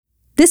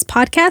This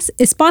podcast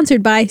is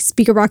sponsored by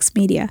Speakerbox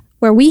Media,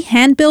 where we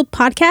hand-build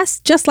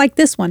podcasts just like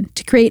this one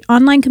to create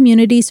online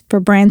communities for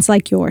brands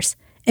like yours.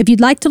 If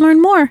you'd like to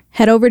learn more,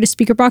 head over to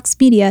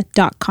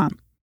speakerboxmedia.com.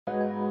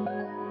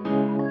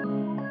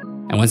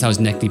 And once I was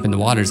neck deep in the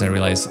waters, I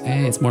realized,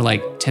 hey, it's more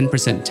like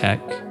 10% tech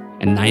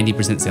and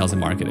 90% sales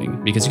and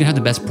marketing. Because you can have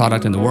the best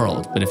product in the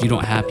world, but if you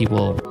don't have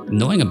people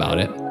knowing about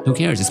it, who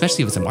cares?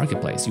 Especially if it's a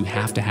marketplace. You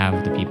have to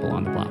have the people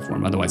on the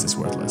platform, otherwise it's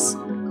worthless.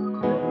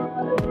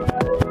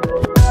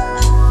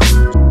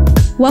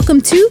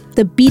 Welcome to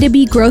the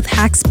B2B Growth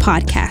Hacks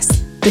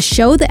Podcast, the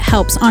show that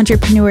helps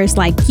entrepreneurs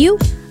like you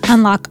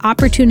unlock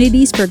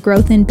opportunities for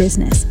growth in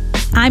business.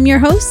 I'm your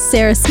host,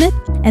 Sarah Smith,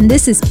 and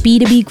this is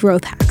B2B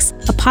Growth Hacks,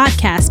 a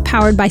podcast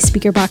powered by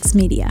Speakerbox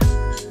Media.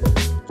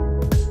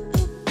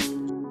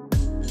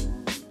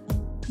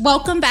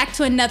 Welcome back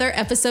to another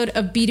episode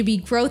of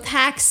B2B Growth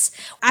Hacks.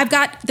 I've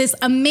got this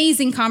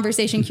amazing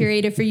conversation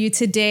curated for you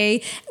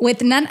today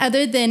with none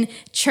other than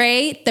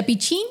Trey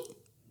Tapichin.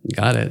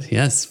 Got it.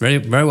 Yes. Very,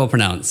 very well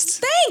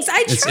pronounced. Thanks.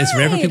 I tried. It's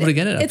rare for people to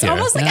get it up It's here.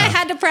 almost like I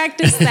had to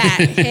practice that.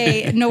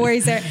 Hey, no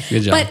worries there.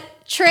 Good job. But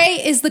Trey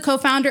is the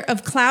co-founder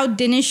of Cloud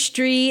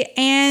Dentistry,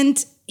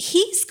 and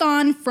he's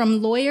gone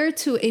from lawyer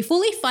to a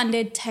fully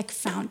funded tech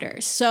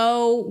founder.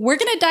 So we're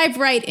going to dive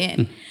right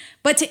in.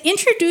 But to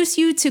introduce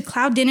you to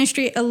Cloud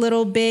Dentistry a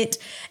little bit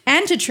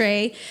and to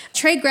Trey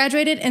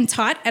graduated and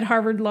taught at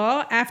Harvard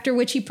Law, after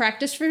which he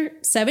practiced for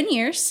 7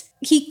 years.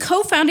 He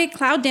co-founded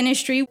Cloud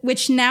Dentistry,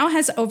 which now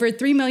has over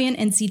 $3 million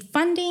in seed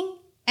funding.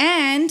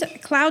 And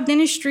Cloud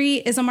Dentistry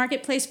is a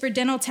marketplace for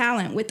dental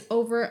talent with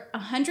over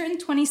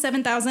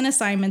 127,000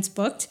 assignments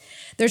booked.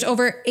 There's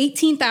over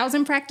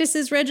 18,000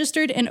 practices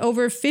registered and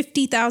over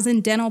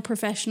 50,000 dental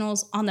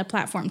professionals on the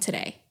platform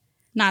today.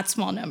 Not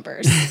small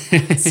numbers.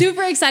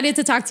 Super excited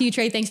to talk to you,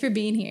 Trey. Thanks for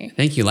being here.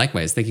 Thank you.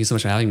 Likewise. Thank you so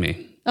much for having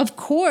me. Of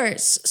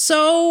course.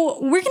 So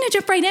we're going to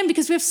jump right in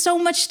because we have so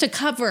much to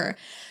cover.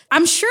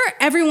 I'm sure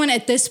everyone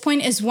at this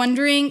point is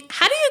wondering,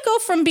 how do you go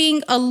from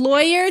being a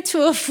lawyer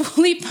to a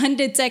fully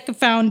funded tech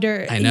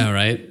founder? I know,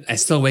 right? I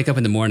still wake up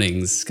in the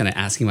mornings kind of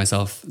asking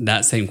myself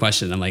that same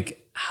question. I'm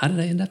like, how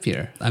did I end up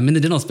here? I'm in the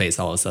dental space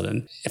all of a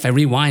sudden. If I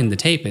rewind the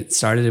tape, it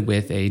started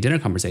with a dinner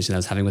conversation I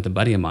was having with a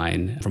buddy of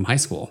mine from high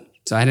school.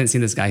 So I hadn't seen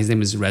this guy. His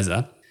name is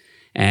Reza.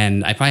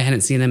 And I probably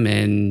hadn't seen him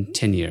in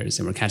 10 years.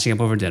 And we're catching up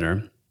over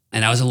dinner.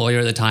 And I was a lawyer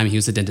at the time. He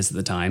was a dentist at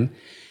the time.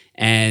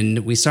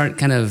 And we start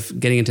kind of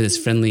getting into this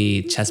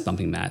friendly chest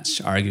bumping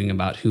match, arguing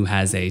about who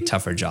has a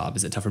tougher job.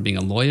 Is it tougher being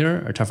a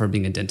lawyer or tougher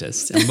being a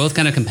dentist? And we're both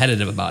kind of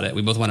competitive about it.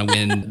 We both want to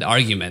win the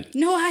argument.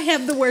 No, I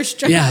have the worst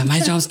job. Yeah, my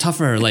job's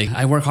tougher. Like,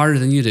 I work harder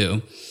than you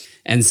do.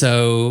 And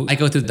so I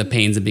go through the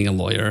pains of being a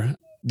lawyer.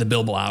 The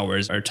billable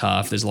hours are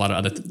tough. There's a lot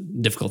of other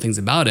difficult things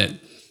about it.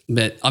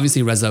 But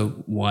obviously Reza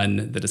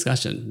won the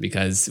discussion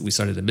because we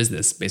started a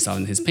business based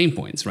on his pain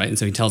points, right? And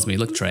so he tells me,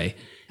 look, Trey,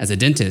 as a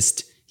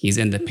dentist, he's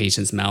in the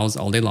patient's mouths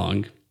all day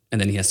long,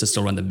 and then he has to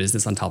still run the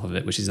business on top of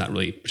it, which he's not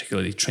really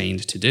particularly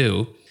trained to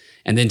do.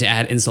 And then to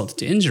add insult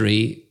to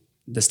injury,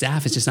 the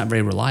staff is just not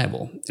very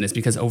reliable. And it's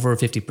because over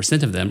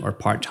 50% of them are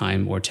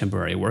part-time or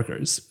temporary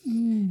workers.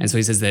 And so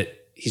he says that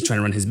he's trying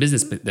to run his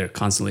business, but they're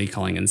constantly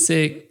calling in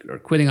sick or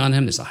quitting on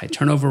him. There's a high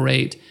turnover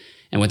rate.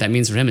 And what that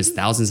means for him is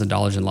thousands of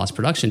dollars in lost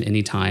production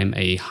anytime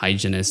a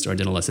hygienist or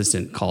dental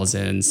assistant calls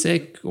in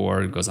sick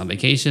or goes on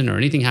vacation or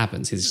anything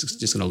happens. He's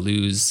just going to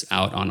lose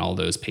out on all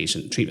those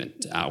patient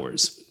treatment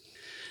hours.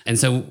 And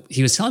so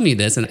he was telling me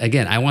this. And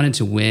again, I wanted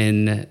to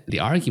win the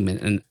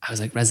argument. And I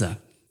was like, Reza,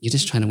 you're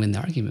just trying to win the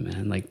argument,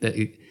 man. Like,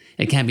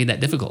 it can't be that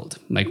difficult.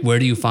 Like, where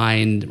do you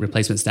find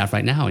replacement staff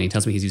right now? And he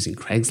tells me he's using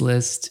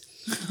Craigslist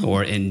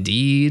or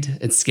Indeed.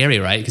 It's scary,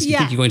 right? Because you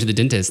think you're going to the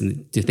dentist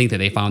and to think that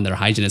they found their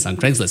hygienist on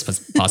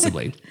Craigslist,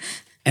 possibly.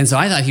 And so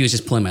I thought he was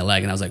just pulling my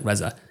leg. And I was like,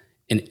 Reza,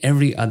 in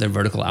every other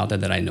vertical out there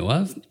that I know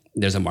of,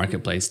 there's a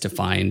marketplace to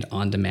find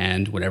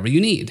on-demand whatever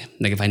you need.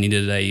 Like if I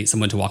needed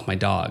someone to walk my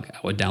dog, I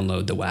would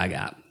download the WAG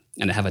app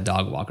and I have a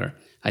dog walker.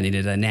 If I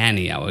needed a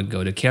nanny, I would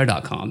go to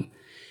care.com.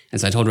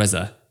 And so I told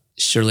Reza,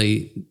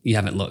 surely you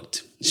haven't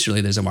looked.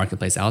 Surely there's a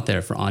marketplace out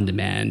there for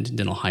on-demand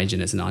dental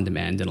hygienists and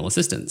on-demand dental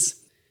assistants.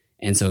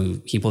 And so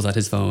he pulls out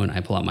his phone,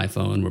 I pull out my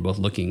phone, we're both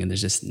looking, and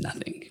there's just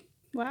nothing.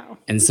 Wow.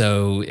 And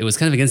so it was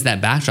kind of against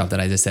that backdrop that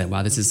I just said,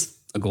 wow, this is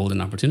a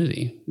golden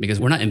opportunity because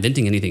we're not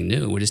inventing anything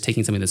new. We're just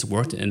taking something that's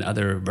worked in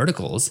other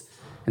verticals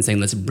and saying,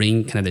 let's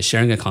bring kind of the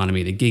sharing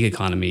economy, the gig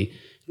economy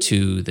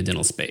to the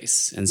dental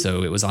space. And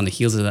so it was on the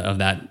heels of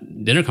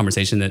that dinner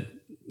conversation that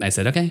I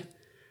said, okay,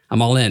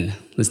 I'm all in.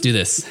 Let's do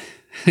this.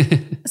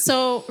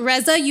 So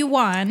Reza, you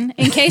won.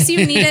 In case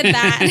you needed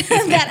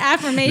that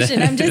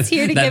affirmation, I'm just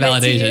here to give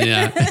validation, it to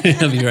you. Yeah.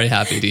 I'll be very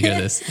happy to hear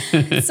this.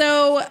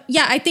 So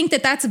yeah, I think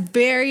that's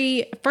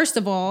very, first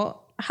of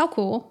all, how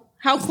cool.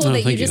 How cool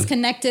that you just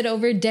connected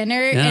over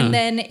dinner and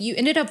then you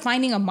ended up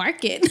finding a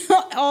market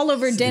all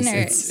over dinner.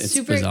 It's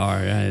super bizarre.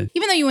 Right?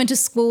 Even though you went to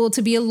school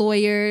to be a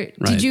lawyer,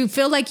 right. Did you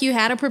feel like you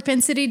had a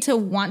propensity to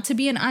want to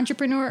be an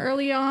entrepreneur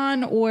early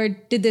on, or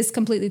did this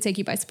completely take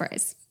you by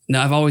surprise? No,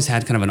 I've always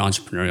had kind of an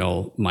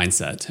entrepreneurial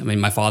mindset. I mean,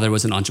 my father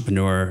was an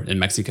entrepreneur in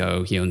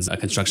Mexico. He owns a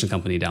construction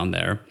company down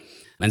there.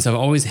 And so I've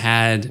always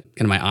had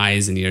kind of my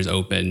eyes and ears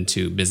open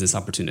to business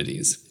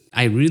opportunities.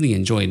 I really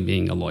enjoyed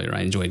being a lawyer.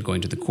 I enjoyed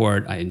going to the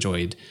court. I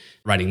enjoyed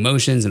writing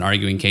motions and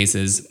arguing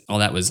cases. All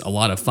that was a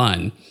lot of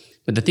fun.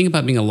 But the thing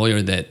about being a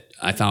lawyer that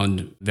I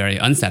found very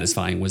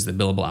unsatisfying was the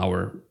billable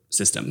hour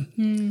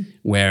system,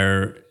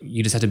 where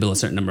you just have to bill a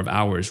certain number of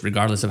hours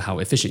regardless of how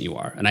efficient you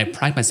are. And I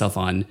pride myself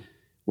on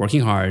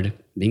working hard,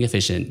 being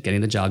efficient, getting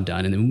the job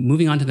done, and then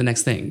moving on to the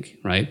next thing,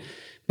 right?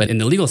 But in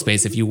the legal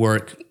space, if you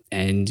work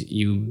and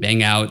you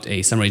bang out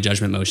a summary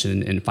judgment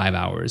motion in 5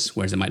 hours,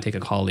 whereas it might take a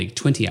colleague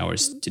 20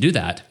 hours to do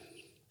that,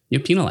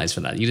 you're penalized for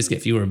that. You just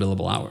get fewer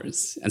billable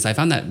hours. And so I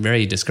found that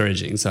very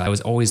discouraging. So I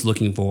was always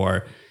looking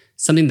for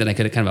something that I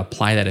could kind of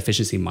apply that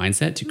efficiency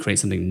mindset to create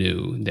something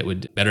new that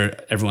would better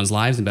everyone's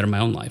lives and better my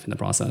own life in the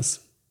process.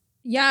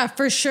 Yeah,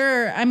 for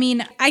sure. I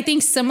mean, I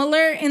think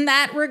similar in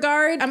that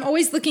regard. I'm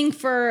always looking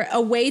for a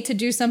way to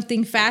do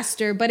something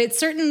faster, but it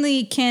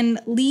certainly can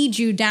lead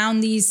you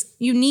down these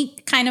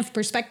unique kind of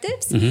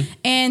perspectives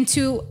and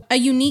to a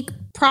unique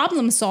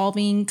problem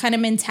solving kind of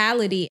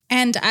mentality.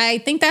 And I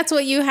think that's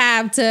what you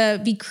have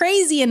to be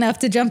crazy enough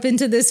to jump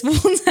into this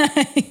full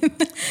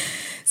time.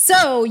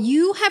 So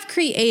you have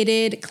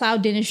created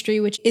Cloud Dentistry,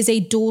 which is a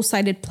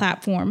dual-sided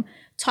platform.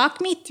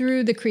 Talk me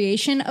through the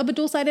creation of a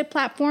dual-sided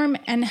platform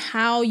and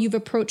how you've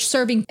approached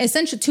serving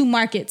essentially two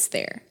markets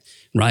there.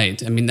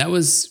 Right. I mean, that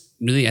was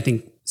really, I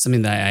think,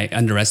 something that I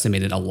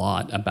underestimated a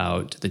lot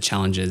about the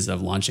challenges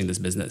of launching this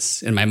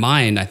business. In my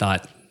mind, I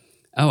thought,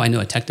 oh, I know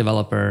a tech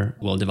developer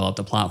will develop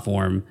the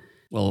platform,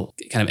 will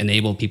kind of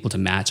enable people to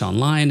match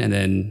online, and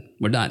then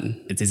we're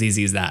done. It's as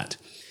easy as that.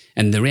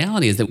 And the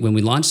reality is that when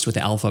we launched with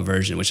the alpha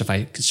version, which if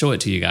I could show it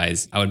to you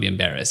guys, I would be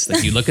embarrassed.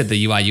 Like you look at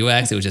the UI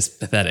UX, it was just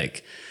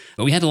pathetic.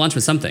 But we had to launch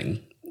with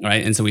something,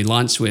 right? And so we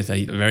launched with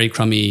a very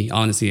crummy,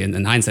 honestly,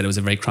 in hindsight, it was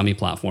a very crummy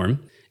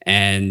platform.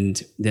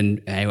 And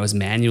then I was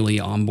manually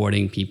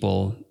onboarding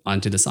people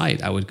onto the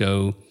site. I would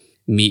go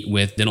meet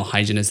with dental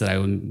hygienists that I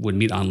would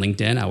meet on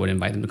LinkedIn. I would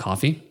invite them to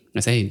coffee. I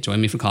say, hey, join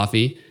me for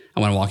coffee. I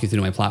want to walk you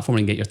through my platform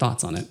and get your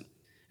thoughts on it.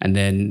 And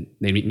then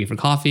they meet me for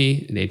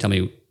coffee. They tell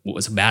me what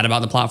was bad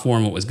about the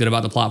platform, what was good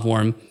about the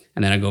platform.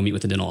 And then I go meet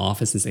with the dental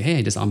office and say, hey,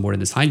 I just onboarded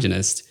this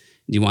hygienist.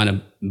 Do you want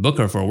to book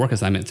her for a work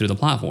assignment through the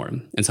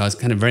platform? And so I was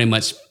kind of very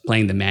much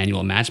playing the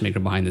manual matchmaker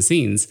behind the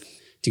scenes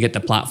to get the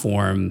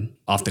platform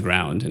off the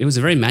ground. And it was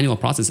a very manual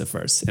process at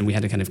first. And we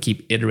had to kind of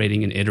keep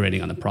iterating and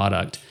iterating on the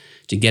product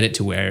to get it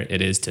to where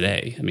it is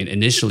today. I mean,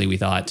 initially we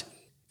thought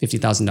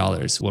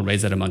 $50,000, we'll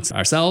raise that amongst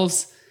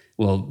ourselves,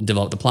 we'll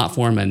develop the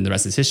platform, and the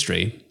rest is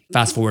history.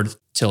 Fast forward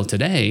till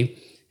today,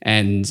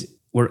 and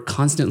we're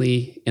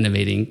constantly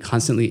innovating,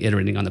 constantly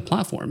iterating on the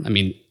platform. I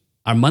mean,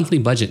 our monthly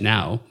budget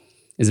now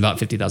is about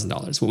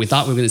 $50,000. What we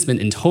thought we were going to spend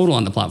in total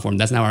on the platform,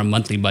 that's now our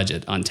monthly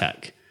budget on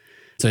tech.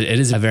 So it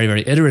is a very,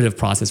 very iterative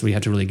process where you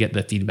have to really get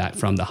the feedback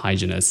from the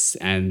hygienists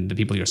and the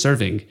people you're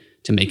serving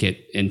to make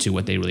it into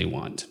what they really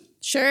want.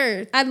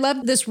 Sure. I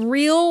love this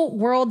real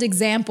world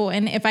example.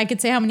 And if I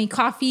could say how many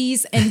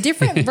coffees and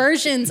different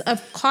versions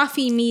of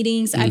coffee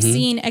meetings I've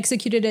seen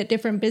executed at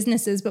different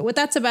businesses. But what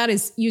that's about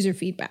is user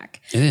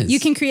feedback. It is.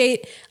 You can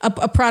create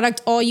a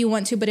product all you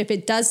want to, but if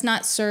it does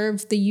not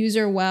serve the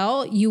user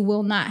well, you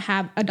will not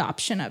have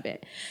adoption of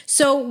it.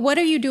 So what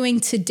are you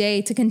doing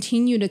today to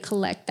continue to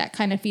collect that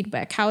kind of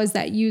feedback? How is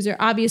that user?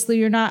 Obviously,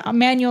 you're not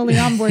manually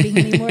onboarding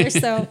anymore.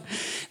 So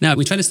now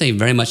we try to stay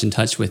very much in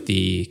touch with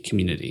the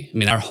community. I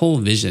mean, our whole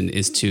vision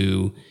is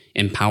to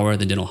empower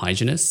the dental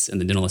hygienists and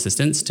the dental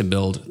assistants to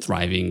build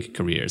thriving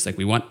careers. Like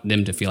we want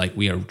them to feel like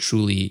we are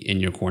truly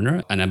in your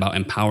corner and about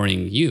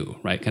empowering you,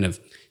 right? Kind of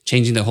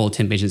changing the whole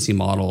temp agency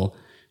model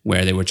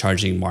where they were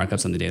charging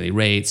markups on the daily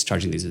rates,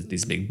 charging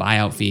these big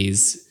buyout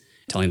fees,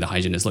 telling the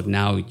hygienists, look,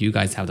 now you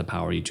guys have the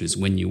power. You choose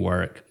when you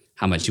work,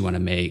 how much you want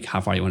to make,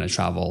 how far you want to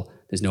travel.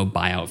 There's no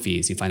buyout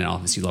fees. You find an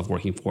office you love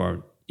working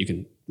for, you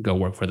can go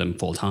work for them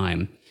full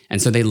time.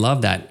 And so they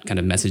love that kind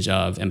of message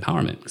of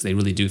empowerment because they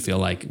really do feel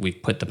like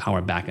we've put the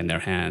power back in their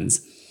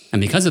hands.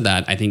 And because of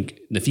that, I think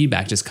the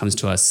feedback just comes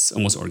to us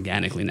almost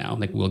organically now.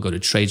 Like we'll go to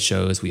trade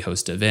shows, we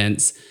host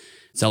events,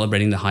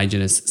 celebrating the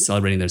hygienists,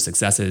 celebrating their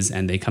successes.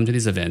 And they come to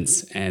these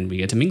events and we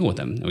get to mingle with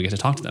them and we get to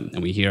talk to them.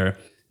 And we hear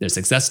their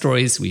success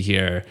stories. We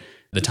hear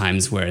the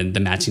times where the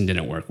matching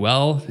didn't work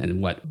well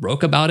and what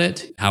broke about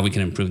it, how we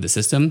can improve the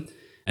system.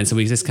 And so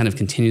we just kind of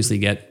continuously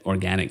get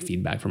organic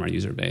feedback from our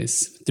user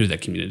base through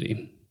that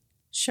community.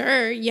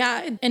 Sure.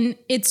 Yeah. And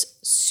it's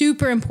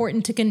super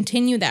important to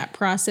continue that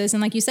process.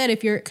 And like you said,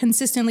 if you're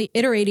consistently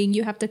iterating,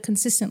 you have to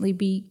consistently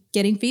be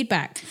getting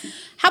feedback.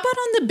 How about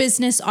on the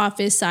business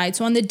office side?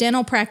 So on the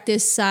dental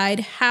practice side,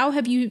 how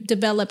have you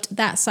developed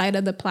that side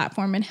of the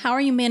platform and how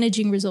are you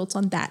managing results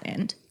on that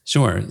end?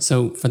 Sure.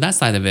 So for that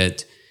side of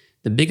it,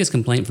 the biggest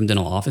complaint from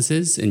dental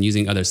offices in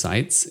using other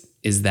sites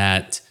is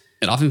that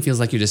it often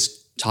feels like you're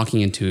just talking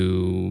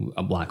into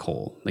a black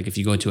hole. Like if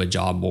you go to a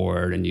job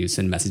board and you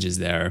send messages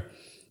there,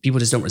 people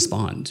just don't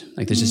respond.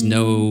 Like there's just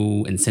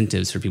no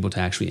incentives for people to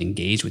actually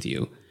engage with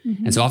you.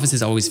 And so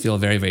offices always feel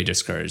very, very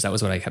discouraged. That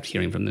was what I kept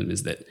hearing from them,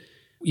 is that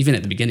even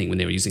at the beginning when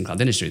they were using Cloud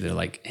Dentistry, they're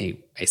like,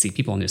 hey, I see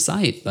people on your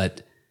site,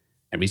 but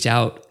I reach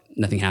out,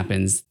 nothing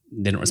happens.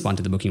 They don't respond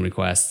to the booking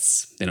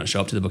requests. They don't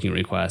show up to the booking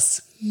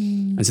requests.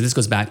 And so this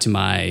goes back to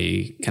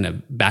my kind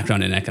of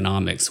background in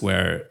economics,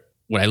 where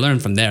what I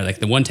learned from there, like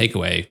the one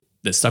takeaway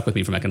that stuck with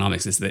me from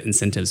economics is that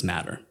incentives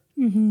matter,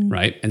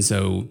 right? And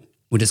so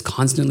we're just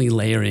constantly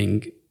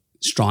layering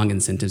strong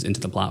incentives into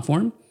the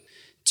platform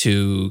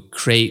to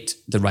create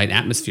the right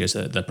atmosphere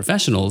so that the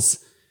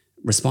professionals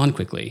respond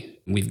quickly.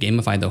 We've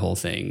gamified the whole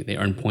thing. They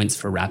earn points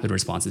for rapid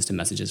responses to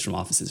messages from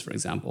offices, for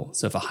example.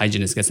 So if a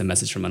hygienist gets a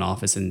message from an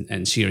office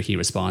and she or he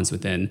responds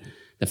within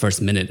the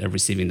first minute of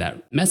receiving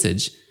that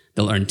message,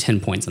 they'll earn 10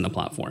 points on the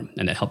platform,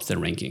 and that helps their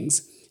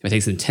rankings. If it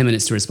takes them 10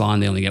 minutes to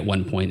respond, they only get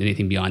 1 point.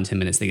 Anything beyond 10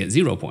 minutes, they get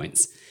 0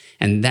 points.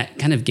 And that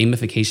kind of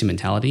gamification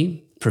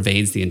mentality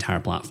pervades the entire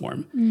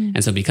platform.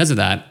 And so because of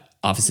that,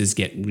 offices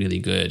get really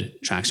good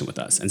traction with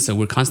us. And so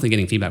we're constantly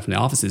getting feedback from the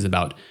offices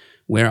about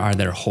where are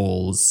there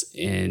holes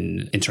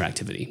in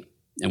interactivity.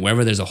 And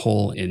wherever there's a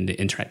hole in the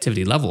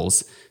interactivity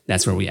levels,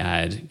 that's where we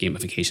add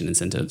gamification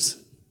incentives.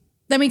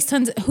 That makes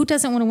tons. Who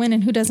doesn't want to win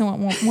and who doesn't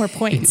want more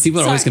points?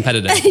 People are always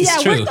competitive. Yeah,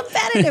 true. we're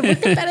competitive. We're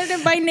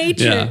competitive by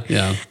nature.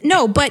 Yeah.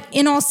 No, but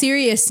in all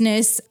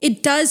seriousness,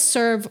 it does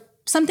serve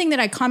something that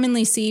I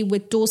commonly see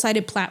with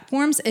dual-sided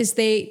platforms is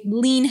they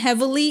lean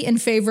heavily in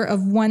favor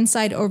of one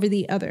side over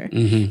the other.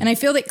 And I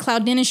feel that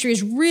Cloud Dentistry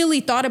has really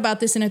thought about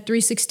this in a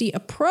 360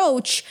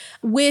 approach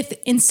with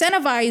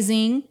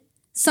incentivizing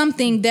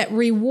something that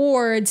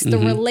rewards the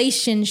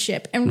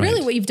relationship. And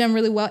really what you've done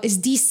really well is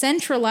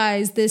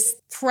decentralize this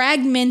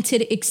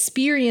fragmented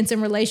experience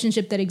and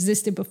relationship that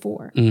existed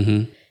before.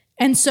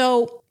 And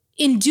so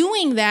in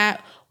doing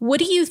that, what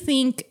do you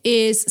think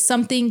is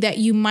something that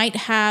you might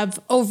have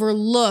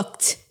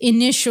overlooked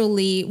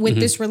initially with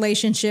this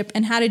relationship,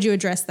 and how did you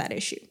address that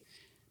issue? I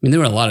mean, there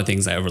were a lot of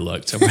things I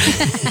overlooked.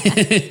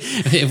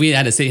 If we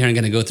had to sit here and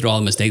kind of go through all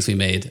the mistakes we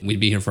made, we'd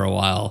be here for a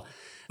while.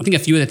 I think a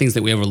few of the things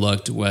that we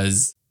overlooked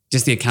was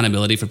just the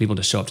accountability for people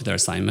to show up to their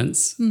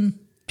assignments.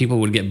 People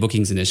would get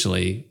bookings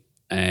initially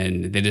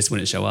and they just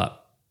wouldn't show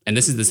up. And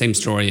this is the same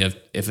story of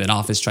if an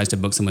office tries to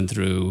book someone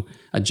through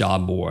a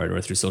job board or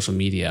through social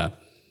media.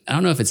 I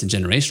don't know if it's a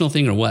generational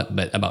thing or what,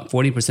 but about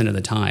 40% of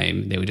the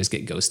time, they would just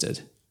get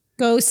ghosted.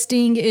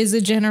 Ghosting is a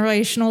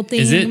generational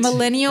thing. Is it?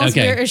 Millennials,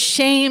 we're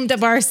ashamed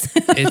of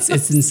ourselves.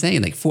 It's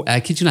insane. Like,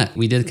 I kid you not,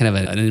 we did kind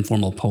of an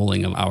informal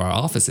polling of our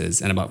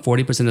offices, and about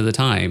 40% of the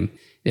time,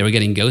 they were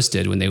getting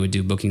ghosted when they would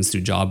do bookings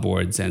through job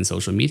boards and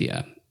social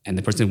media. And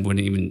the person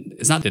wouldn't even,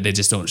 it's not that they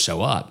just don't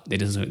show up, they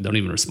just don't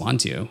even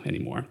respond to you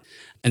anymore.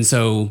 And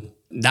so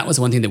that was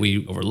one thing that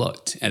we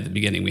overlooked at the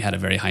beginning. We had a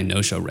very high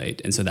no-show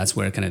rate. And so that's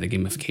where kind of the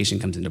gamification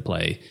comes into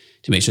play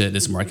to make sure that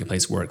this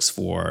marketplace works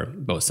for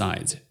both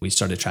sides. We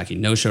started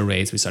tracking no-show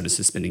rates. We started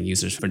suspending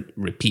users for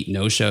repeat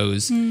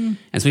no-shows. And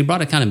so we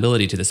brought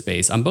accountability to the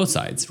space on both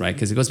sides, right?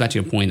 Because it goes back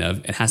to your point of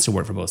it has to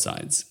work for both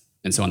sides.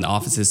 And so on the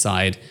office's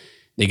side,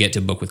 they get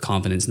to book with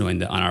confidence knowing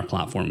that on our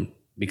platform,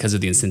 because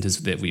of the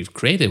incentives that we've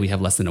created, we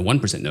have less than a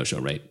 1% no-show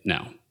rate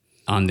now.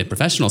 On the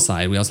professional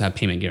side, we also have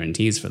payment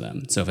guarantees for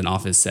them. So if an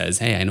office says,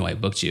 hey, I know I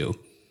booked you,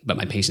 but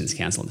my patient's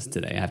canceled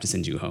today, I have to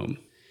send you home.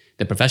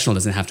 The professional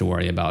doesn't have to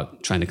worry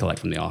about trying to collect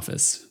from the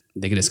office.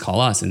 They can just call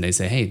us and they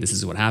say, hey, this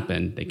is what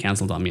happened. They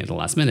canceled on me at the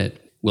last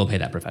minute. We'll pay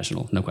that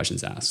professional. No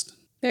questions asked.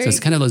 So it's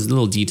kind of those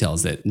little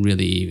details that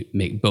really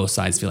make both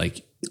sides feel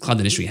like Cloud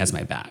Dentistry has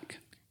my back.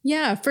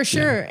 Yeah, for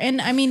sure. Yeah.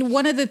 And I mean,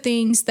 one of the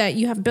things that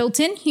you have built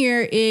in here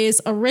is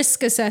a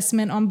risk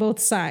assessment on both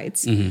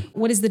sides.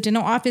 What is the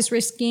dental office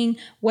risking?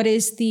 What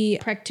is the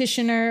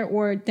practitioner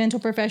or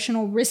dental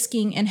professional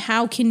risking? And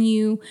how can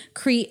you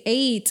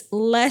create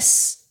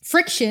less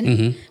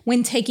friction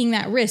when taking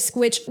that risk?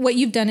 Which what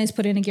you've done is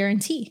put in a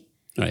guarantee.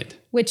 Right.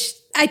 Which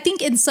I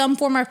think in some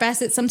form or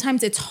facet,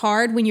 sometimes it's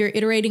hard when you're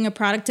iterating a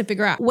product to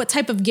figure out what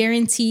type of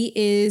guarantee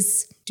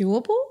is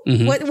doable.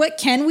 What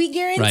can we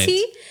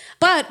guarantee? Right.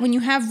 But when you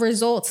have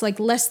results like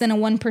less than a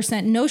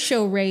 1%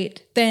 no-show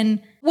rate,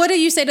 then what do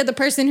you say to the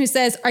person who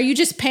says, are you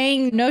just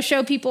paying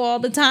no-show people all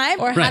the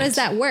time? Or how does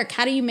that work?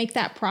 How do you make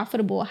that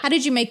profitable? How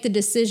did you make the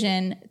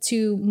decision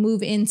to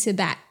move into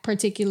that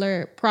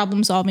particular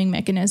problem-solving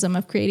mechanism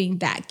of creating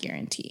that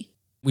guarantee?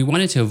 We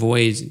wanted to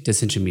avoid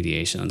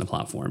disintermediation on the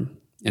platform.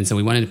 And so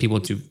we wanted people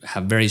to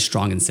have very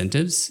strong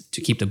incentives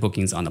to keep the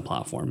bookings on the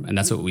platform. And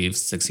that's what we've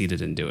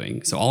succeeded in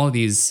doing. So all of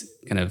these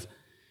kind of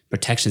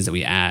protections that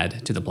we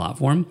add to the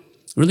platform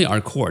really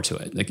are core to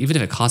it. Like even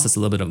if it costs us a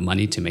little bit of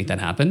money to make that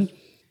happen,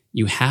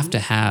 you have to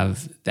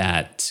have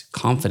that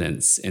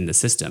confidence in the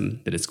system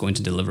that it's going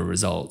to deliver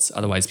results.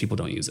 Otherwise, people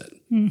don't use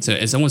it. So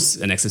it's almost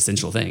an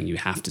existential thing. You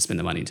have to spend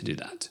the money to do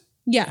that.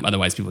 Yeah.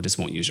 Otherwise, people just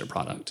won't use your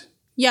product.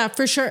 Yeah,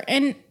 for sure.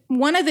 And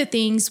One of the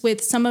things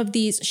with some of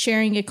these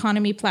sharing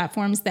economy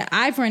platforms that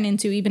I've run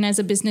into, even as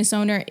a business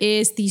owner,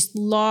 is these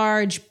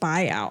large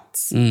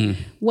buyouts.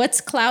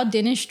 What's Cloud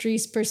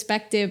Dentistry's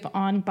perspective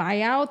on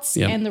buyouts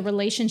and the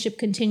relationship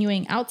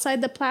continuing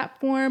outside the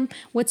platform?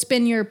 What's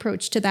been your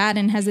approach to that,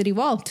 and has it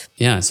evolved?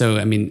 Yeah. So,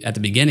 I mean, at the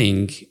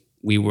beginning,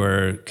 we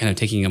were kind of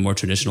taking a more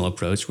traditional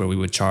approach where we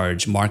would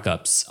charge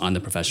markups on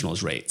the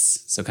professionals'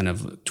 rates. So kind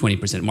of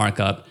 20%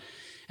 markup.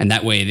 And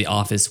that way the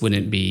office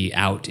wouldn't be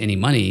out any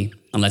money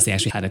unless they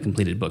actually had a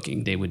completed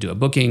booking. They would do a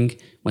booking.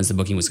 Once the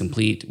booking was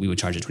complete, we would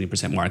charge a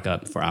 20%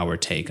 markup for our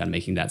take on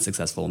making that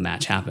successful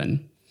match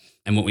happen.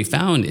 And what we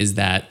found is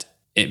that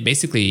it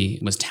basically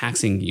was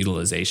taxing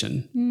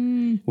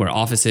utilization, where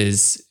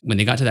offices, when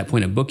they got to that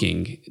point of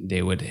booking,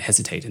 they would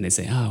hesitate and they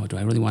say, oh, do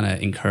I really want to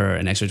incur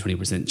an extra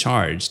 20%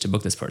 charge to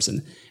book this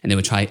person? And they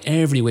would try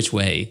every which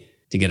way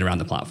to get around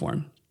the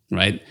platform,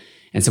 right?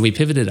 And so we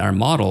pivoted our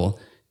model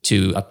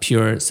to a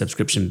pure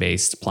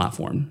subscription-based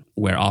platform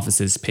where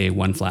offices pay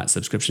one flat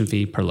subscription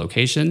fee per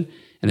location,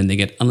 and then they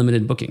get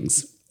unlimited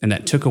bookings. And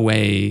that took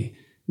away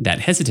that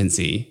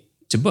hesitancy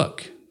to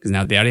book, because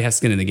now they already have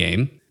skin in the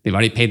game. They've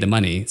already paid the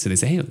money. So they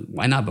say, hey,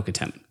 why not book a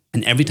temp?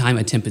 And every time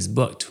a temp is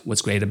booked,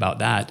 what's great about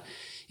that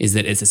is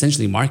that it's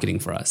essentially marketing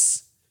for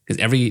us. Because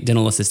every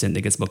dental assistant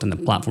that gets booked on the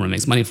platform and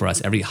makes money for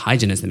us, every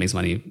hygienist that makes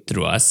money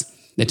through us,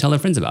 they tell their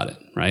friends about it,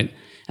 right?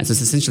 And so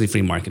it's essentially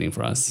free marketing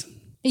for us.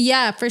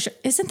 Yeah, for sure.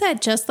 Isn't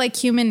that just like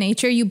human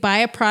nature? You buy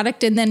a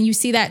product and then you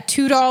see that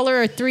 $2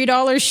 or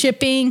 $3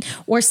 shipping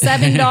or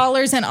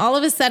 $7 and all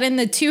of a sudden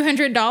the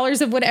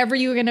 $200 of whatever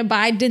you were going to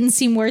buy didn't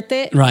seem worth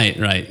it. Right.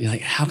 You're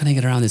like, how can I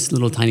get around this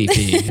little tiny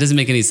fee? It doesn't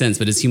make any sense,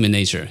 but it's human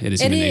nature. It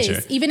is human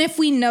nature. Even if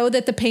we know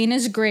that the pain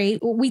is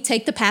great, we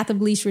take the path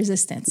of least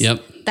resistance.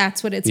 Yep.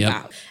 That's what it's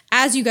about.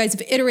 As you guys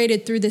have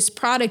iterated through this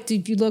product,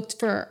 if you looked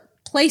for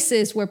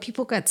places where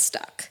people got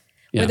stuck,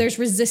 where there's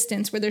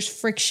resistance, where there's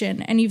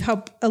friction, and you've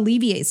helped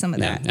alleviate some of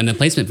that. And the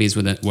placement fees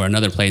were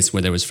another place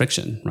where there was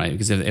friction, right?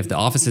 Because if the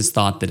offices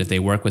thought that if they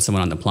work with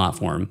someone on the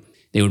platform,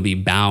 they would be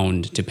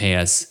bound to pay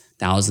us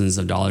thousands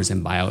of dollars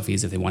in buyout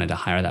fees if they wanted to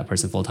hire that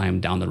person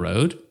full-time down the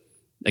road,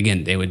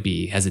 again, they would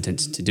be hesitant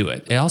to do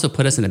it. It also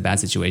put us in a bad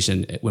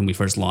situation when we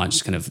first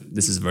launched,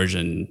 this is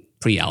version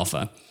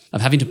pre-alpha,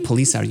 of having to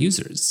police our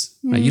users,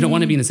 right? You don't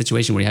want to be in a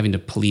situation where you're having to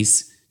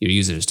police your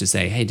users to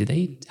say, hey, did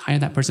they hire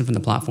that person from the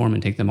platform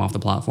and take them off the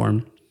platform?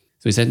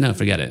 So we said, no,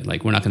 forget it.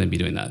 Like, we're not going to be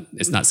doing that.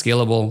 It's not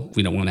scalable.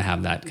 We don't want to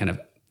have that kind of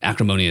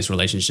acrimonious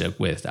relationship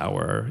with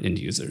our end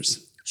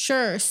users.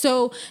 Sure.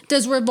 So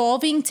does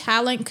revolving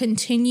talent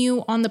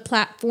continue on the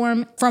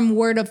platform from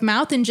word of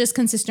mouth and just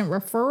consistent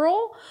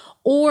referral?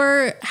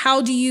 Or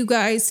how do you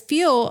guys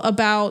feel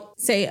about,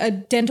 say, a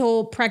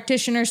dental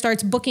practitioner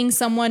starts booking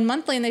someone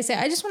monthly and they say,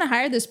 I just want to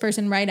hire this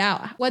person right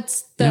out?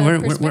 What's the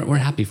we're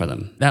happy for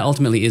them. That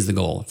ultimately is the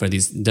goal for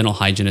these dental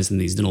hygienists and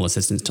these dental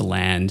assistants to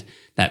land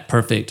that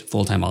perfect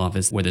full-time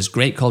office where there's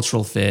great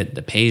cultural fit,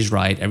 the pay's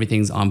right,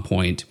 everything's on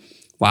point.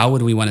 Why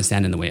would we want to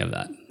stand in the way of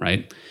that,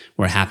 right?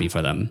 We're happy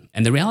for them.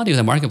 And the reality of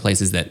the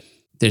marketplace is that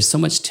there's so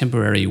much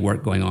temporary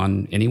work going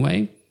on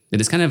anyway, that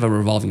it's kind of a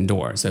revolving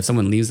door. So if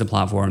someone leaves the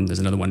platform, there's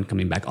another one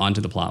coming back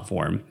onto the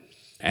platform.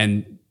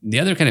 And the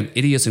other kind of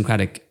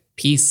idiosyncratic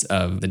piece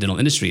of the dental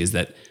industry is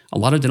that a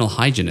lot of dental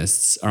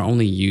hygienists are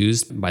only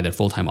used by their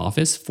full-time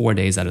office 4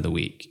 days out of the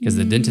week because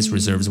the dentist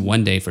reserves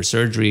 1 day for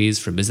surgeries,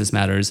 for business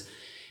matters.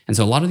 And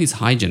so a lot of these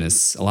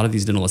hygienists, a lot of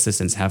these dental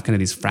assistants have kind of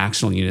these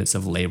fractional units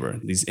of labor,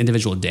 these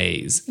individual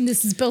days. And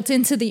this is built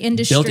into the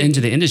industry. Built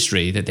into the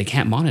industry that they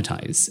can't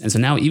monetize. And so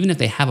now even if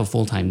they have a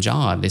full-time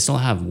job, they still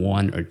have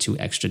 1 or 2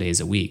 extra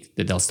days a week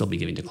that they'll still be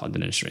giving to Cloud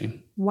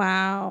Dentistry.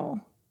 Wow.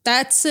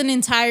 That's an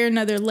entire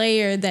another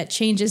layer that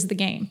changes the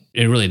game.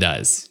 It really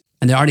does.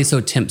 And they're already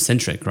so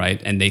temp-centric,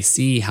 right? And they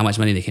see how much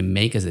money they can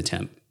make as a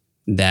temp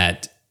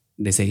that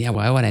they say, yeah,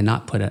 why would I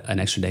not put an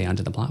extra day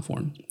onto the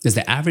platform? Because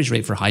the average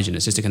rate for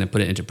hygienists, just to kind of put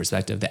it into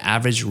perspective, the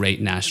average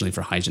rate nationally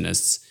for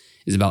hygienists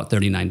is about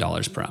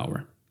 $39 per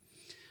hour.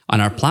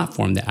 On our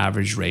platform, the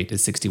average rate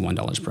is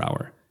 $61 per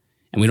hour.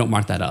 And we don't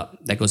mark that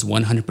up. That goes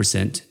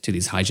 100% to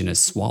these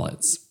hygienists'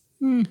 wallets.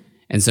 And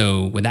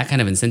so with that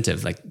kind of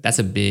incentive, like that's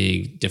a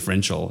big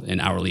differential in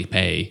hourly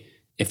pay.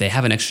 If they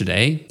have an extra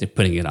day, they're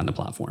putting it on the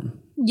platform.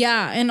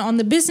 Yeah. And on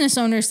the business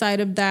owner side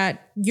of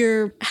that,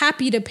 you're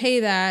happy to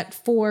pay that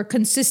for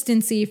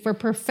consistency, for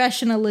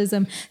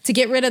professionalism, to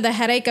get rid of the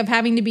headache of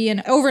having to be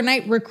an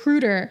overnight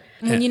recruiter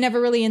when you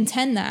never really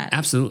intend that.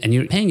 Absolutely. And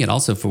you're paying it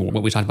also for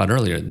what we talked about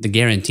earlier, the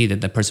guarantee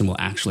that the person will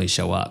actually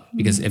show up.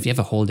 Because if you have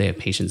a whole day of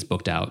patients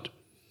booked out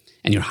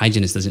and your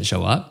hygienist doesn't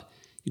show up,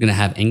 you're going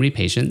to have angry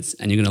patients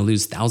and you're going to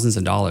lose thousands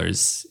of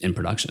dollars in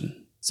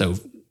production. So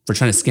for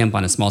trying to skimp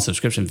on a small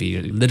subscription fee,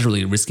 you're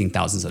literally risking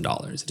thousands of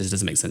dollars. It just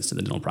doesn't make sense to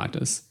the dental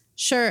practice.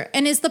 Sure.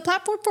 And is the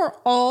platform for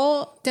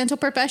all dental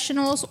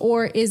professionals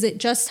or is it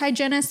just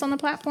hygienists on the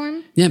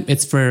platform? Yeah,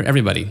 it's for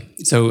everybody.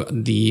 So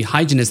the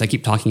hygienists, I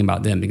keep talking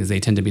about them because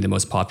they tend to be the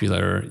most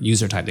popular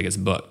user type that gets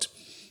booked.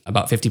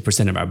 About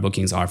 50% of our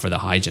bookings are for the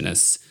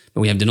hygienists.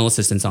 But we have dental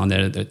assistants on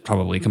there that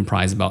probably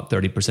comprise about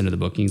 30% of the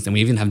bookings. And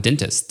we even have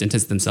dentists.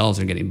 Dentists themselves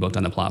are getting booked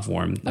on the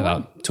platform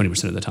about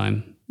 20% of the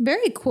time.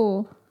 Very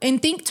cool.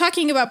 And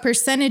talking about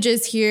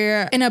percentages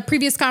here, in a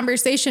previous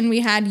conversation we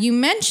had, you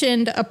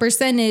mentioned a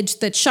percentage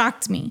that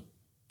shocked me.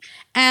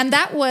 And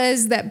that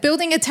was that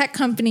building a tech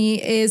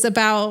company is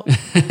about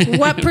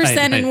what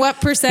percent and what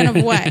percent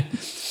of what.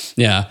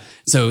 Yeah.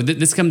 So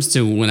this comes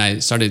to when I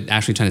started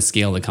actually trying to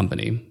scale the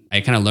company.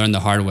 I kind of learned the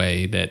hard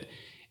way that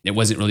it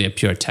wasn't really a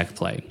pure tech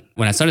play.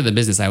 When I started the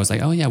business, I was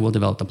like, oh yeah, we'll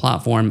develop the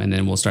platform and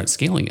then we'll start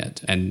scaling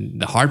it.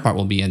 And the hard part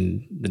will be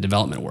in the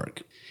development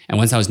work. And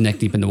once I was neck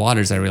deep in the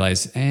waters, I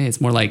realized, hey, it's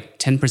more like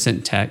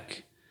 10%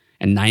 tech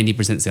and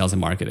 90% sales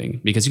and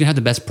marketing, because you can have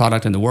the best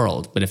product in the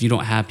world, but if you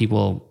don't have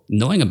people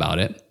knowing about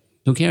it,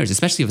 who cares?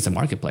 Especially if it's a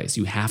marketplace,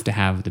 you have to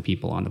have the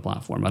people on the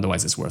platform.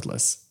 Otherwise, it's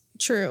worthless.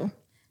 True.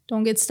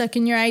 Don't get stuck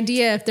in your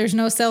idea if there's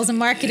no sales and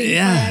marketing.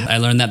 Yeah, I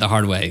learned that the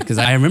hard way, because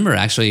I remember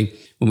actually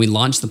when we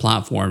launched the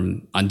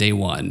platform on day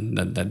one,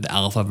 the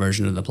alpha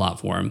version of the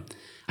platform,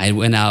 I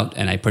went out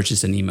and I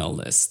purchased an email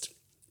list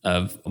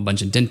of a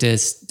bunch of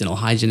dentists, dental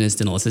hygienists,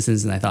 dental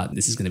assistants, and I thought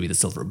this is going to be the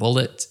silver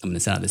bullet. I'm going to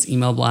send out this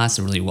email blast,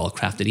 a really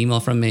well-crafted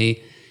email from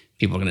me.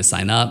 People are going to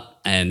sign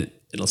up and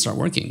it'll start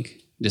working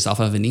just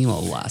off of an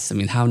email blast. I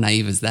mean, how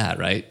naive is that,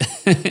 right?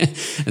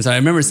 And so I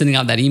remember sending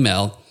out that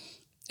email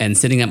and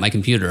sitting at my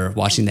computer,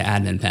 watching the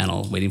admin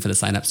panel, waiting for the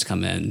signups to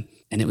come in.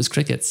 And it was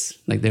crickets.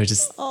 Like there's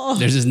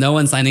just no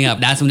one signing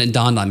up. That's when it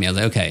dawned on me. I was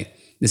like, okay,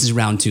 this is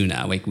round 2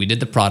 now. Like we did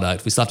the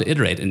product. We still have to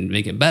iterate and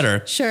make it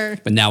better. Sure.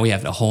 But now we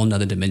have a whole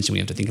nother dimension we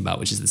have to think about,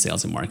 which is the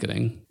sales and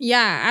marketing.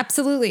 Yeah,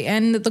 absolutely.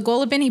 And the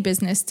goal of any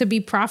business to be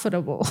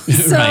profitable.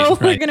 So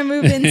we're going to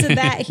move into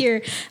that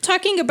here.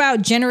 Talking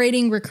about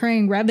generating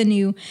recurring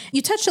revenue,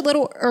 you touched a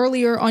little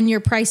earlier on your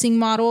pricing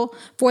model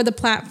for the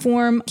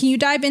platform. Can you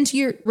dive into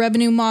your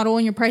revenue model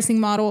and your pricing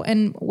model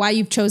and why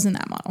you've chosen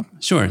that model?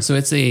 Sure. So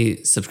it's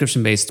a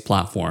subscription-based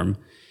platform.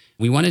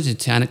 We wanted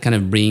to kind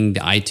of bring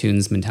the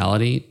iTunes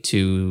mentality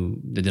to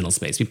the dental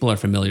space. People are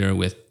familiar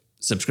with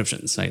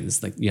subscriptions, right?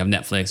 It's like you have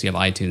Netflix, you have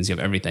iTunes, you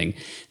have everything.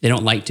 They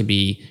don't like to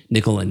be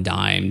nickel and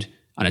dimed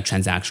on a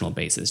transactional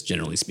basis,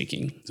 generally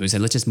speaking. So we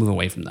said, let's just move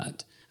away from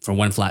that. For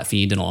one flat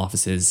fee, dental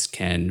offices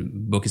can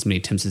book as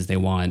many temps as they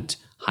want,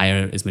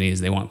 hire as many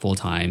as they want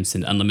full-time,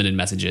 send unlimited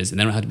messages, and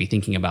they don't have to be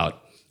thinking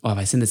about, oh, if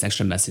I send this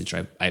extra message,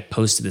 or I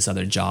post to this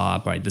other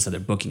job, or this other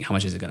booking, how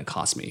much is it going to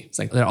cost me? It's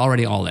like they're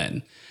already all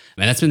in.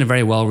 And that's been a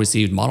very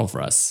well-received model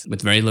for us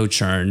with very low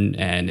churn,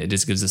 and it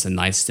just gives us a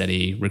nice,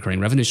 steady, recurring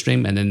revenue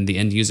stream. And then the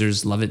end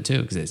users love it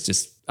too, because it's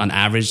just, on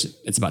average,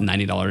 it's about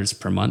 $90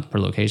 per month per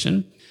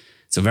location.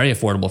 So very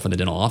affordable for the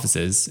dental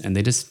offices. And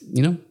they just,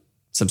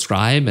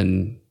 subscribe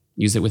and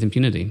use it with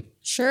impunity.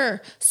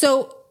 Sure.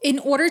 So in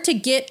order to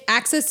get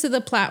access to the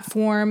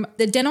platform,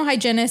 the dental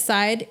hygienist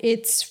side,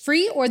 it's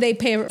free or they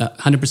pay?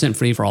 100%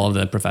 free for all of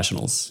the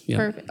professionals. Yep.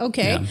 Perfect.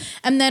 Okay. Yeah.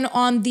 And then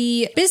on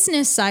the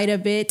business side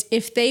of it,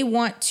 if they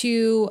want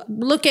to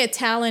look at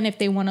talent, if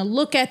they want to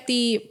look at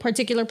the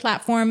particular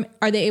platform,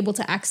 are they able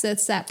to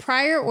access that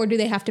prior or do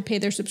they have to pay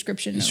their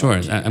subscription?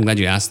 Sure. I'm glad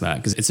you asked that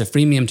because it's a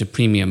freemium to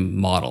premium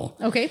model.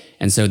 Okay.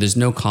 And so there's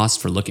no cost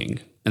for looking.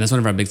 And that's one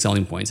of our big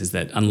selling points is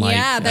that unlike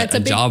a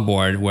job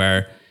board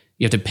where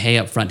you have to pay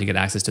up front to get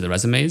access to the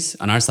resumes.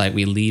 On our site,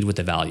 we lead with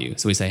the value.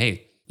 So we say,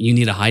 hey, you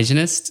need a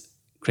hygienist,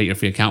 create your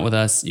free account with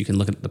us. You can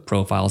look at the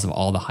profiles of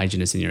all the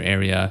hygienists in your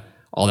area.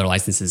 All their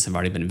licenses have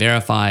already been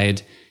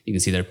verified. You can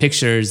see their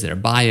pictures, their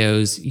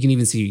bios. You can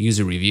even see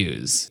user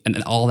reviews.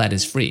 And all that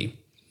is free.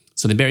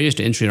 So the barriers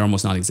to entry are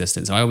almost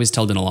non-existent. So I always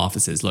tell dental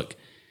offices, look,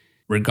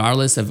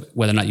 regardless of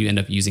whether or not you end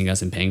up using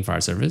us and paying for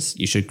our service,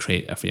 you should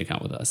create a free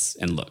account with us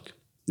and look.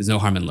 There's no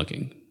harm in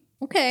looking.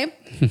 Okay.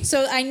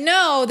 So I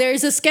know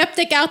there's a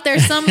skeptic out there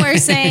somewhere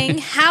saying,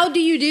 how do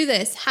you do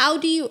this? How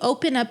do you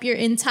open up your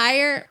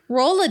entire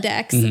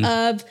Rolodex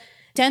of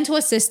dental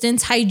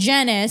assistants,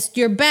 hygienists,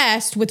 your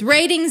best with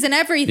ratings and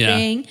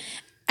everything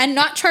and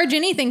not charge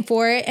anything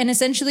for it? And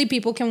essentially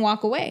people can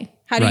walk away.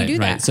 How do you do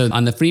that? So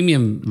on the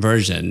freemium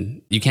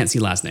version, you can't see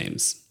last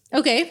names.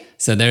 Okay.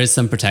 So there is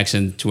some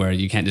protection to where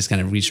you can't just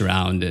kind of reach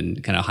around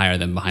and kind of hire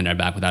them behind our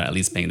back without at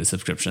least paying the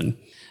subscription.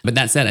 But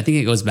that said, I think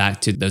it goes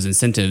back to those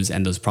incentives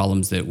and those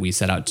problems that we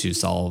set out to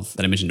solve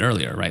that I mentioned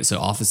earlier, right? So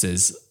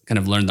offices kind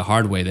of learned the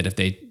hard way that if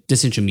they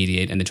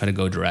disintermediate and they try to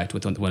go direct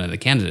with one of the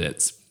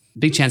candidates,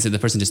 big chance that the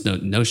person just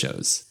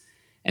no-shows.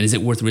 And is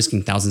it worth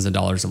risking thousands of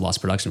dollars of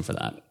lost production for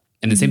that?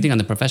 And the same thing on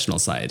the professional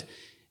side.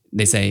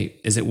 They say,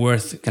 is it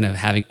worth kind of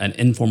having an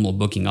informal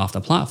booking off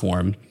the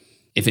platform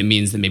if it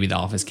means that maybe the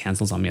office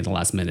cancels on me at the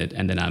last minute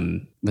and then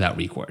I'm without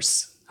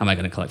recourse? How am I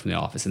going to collect from the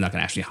office? I'm not going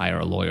to actually hire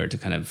a lawyer to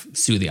kind of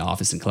sue the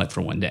office and collect for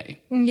one day.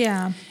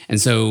 Yeah.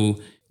 And so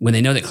when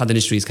they know that Cloud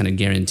Dentistry is kind of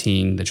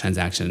guaranteeing the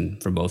transaction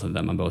for both of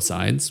them on both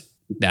sides,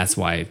 that's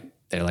why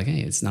they're like, hey,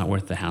 it's not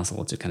worth the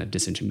hassle to kind of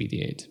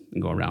disintermediate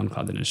and go around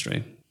Cloud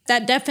Dentistry.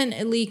 That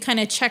definitely kind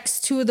of checks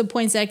two of the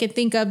points that I can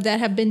think of that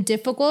have been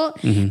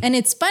difficult. And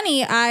it's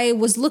funny, I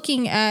was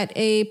looking at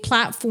a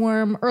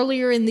platform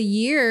earlier in the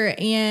year,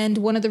 and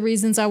one of the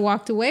reasons I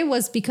walked away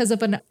was because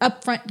of an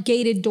upfront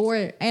gated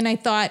door. And I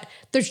thought,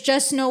 there's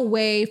just no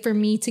way for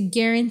me to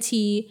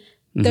guarantee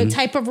the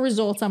type of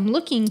results I'm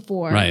looking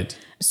for. Right.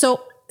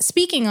 So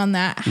speaking on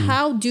that,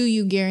 how do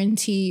you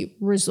guarantee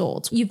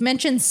results? You've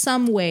mentioned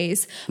some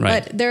ways,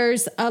 but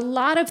there's a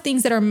lot of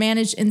things that are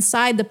managed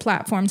inside the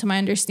platform, to my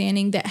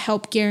understanding, that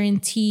help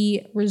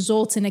guarantee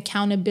results and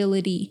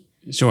accountability.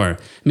 Sure.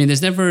 I mean,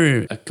 there's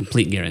never a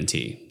complete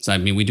guarantee. So, I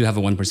mean, we do have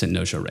a 1%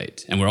 no-show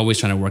rate, and we're always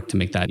trying to work to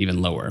make that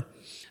even lower.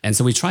 And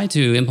so we try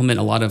to implement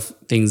a lot of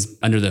things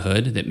under the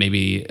hood that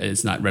maybe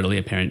is not readily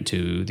apparent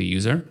to the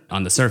user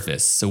on the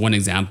surface. So one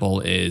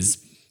example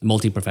is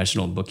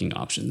multi-professional booking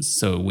options.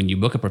 So when you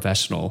book a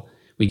professional,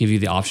 we give you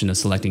the option of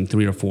selecting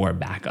 3 or 4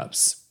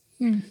 backups.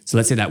 So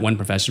let's say that one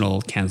professional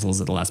cancels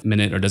at the last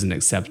minute or doesn't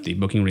accept the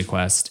booking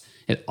request,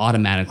 it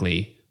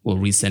automatically will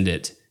resend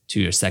it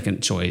to your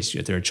second choice,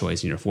 your third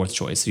choice, and your fourth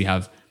choice. So you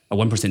have a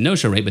 1%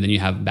 no-show rate, but then you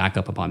have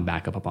backup upon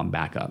backup upon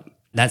backup.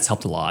 That's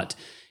helped a lot.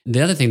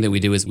 The other thing that we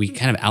do is we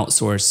kind of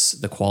outsource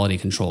the quality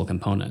control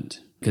component,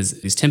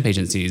 because these temp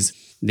agencies,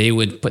 they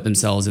would put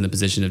themselves in the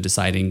position of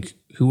deciding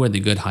who are the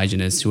good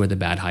hygienists, who are the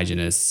bad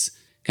hygienists,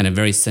 kind of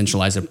very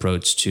centralized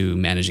approach to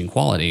managing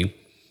quality.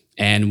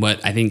 And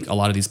what I think a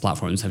lot of these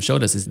platforms have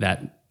showed us is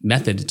that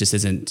method just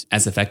isn't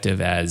as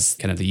effective as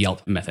kind of the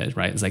Yelp method,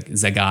 right? It's like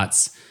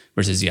Zagat's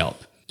versus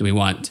Yelp. Do we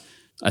want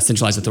a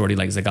centralized authority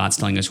like Zagat's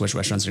telling us which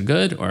restaurants are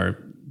good, or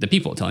the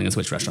people telling us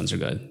which restaurants are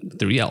good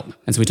through Yelp?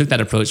 And so we took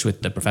that approach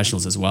with the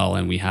professionals as well.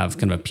 And we have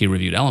kind of a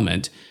peer-reviewed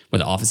element where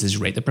the offices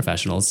rate the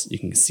professionals. You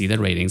can see their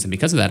ratings. And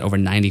because of that, over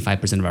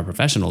 95% of our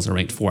professionals are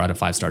ranked 4 out of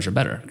 5 stars or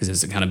better, because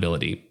there's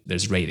accountability,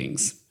 there's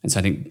ratings. And so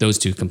I think those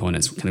two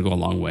components kind of go a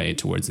long way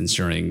towards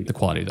ensuring the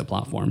quality of the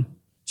platform.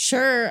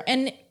 Sure.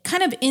 And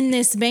kind of in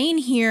this vein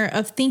here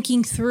of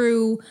thinking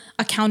through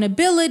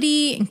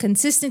accountability and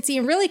consistency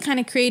and really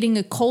kind of creating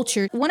a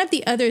culture, one of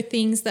the other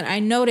things that I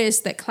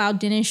noticed that Cloud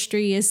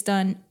Dentistry has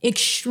done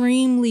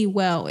extremely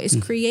well is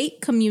create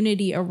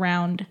community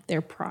around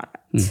their product.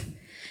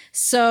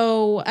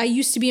 So I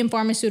used to be in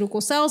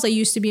pharmaceutical sales. I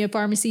used to be a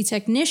pharmacy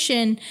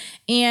technician.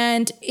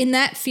 And in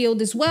that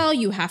field as well,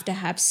 you have to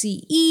have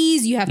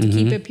CEs, you have to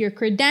keep up your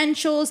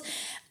credentials.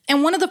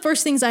 And one of the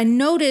first things I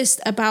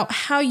noticed about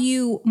how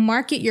you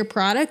market your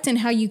product and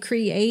how you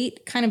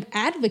create kind of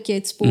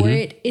advocates for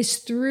it is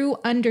through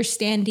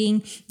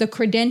understanding the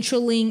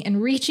credentialing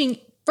and reaching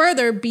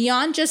further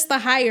beyond just the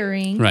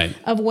hiring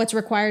of what's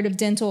required of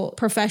dental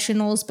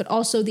professionals, but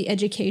also the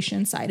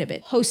education side of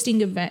it,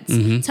 hosting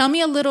events. Tell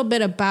me a little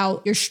bit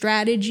about your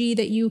strategy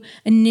that you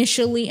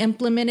initially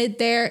implemented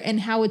there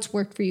and how it's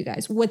worked for you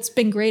guys. What's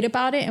been great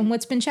about it and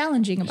what's been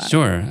challenging about it?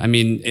 Sure. I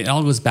mean, it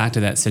all goes back to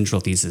that central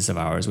thesis of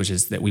ours, which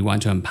is that we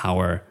want to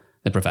empower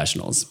the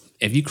professionals.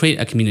 If you create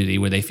a community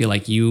where they feel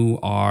like you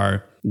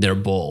are their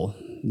bull,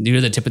 you're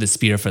the tip of the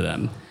spear for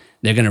them,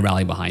 they're going to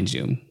rally behind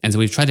you. And so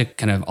we've tried to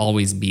kind of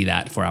always be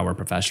that for our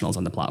professionals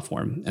on the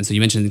platform. And so you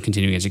mentioned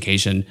continuing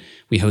education.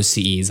 We host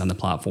CEs on the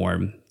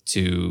platform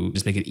to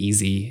just make it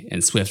easy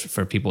and swift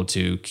for people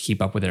to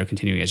keep up with their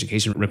continuing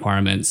education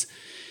requirements.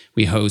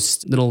 We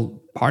host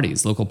little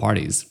parties, local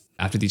parties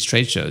after these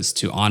trade shows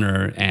to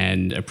honor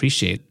and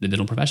appreciate the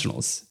dental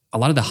professionals. A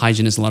lot of the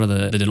hygienists, a lot of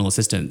the dental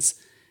assistants,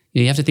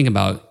 you have to think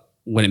about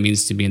what it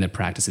means to be in the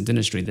practice of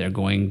dentistry. They're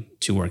going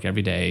to work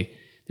every day.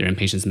 They're in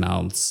patients'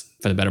 mouths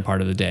for the better part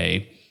of the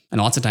day.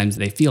 And lots of times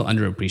they feel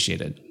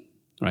underappreciated,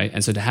 right?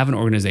 And so to have an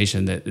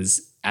organization that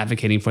is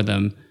advocating for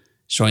them,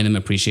 showing them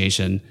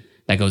appreciation,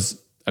 that goes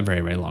a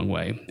very, very long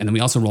way. And then we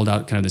also rolled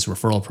out kind of this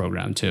referral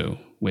program too,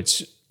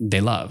 which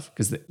they love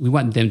because we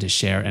want them to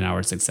share in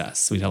our success.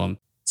 So we tell them,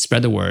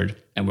 spread the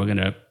word and we're going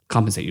to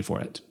compensate you for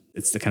it.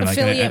 It's the kind of like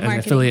an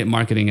affiliate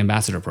marketing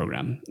ambassador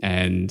program.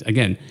 And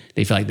again,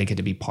 they feel like they get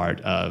to be part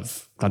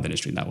of Cloud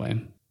Dentistry in that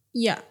way.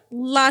 Yeah,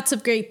 lots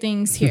of great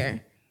things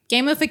here.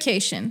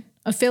 Gamification,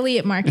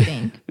 affiliate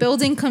marketing,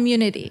 building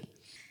community.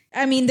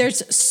 I mean,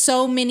 there's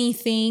so many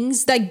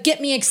things that get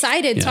me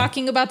excited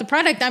talking about the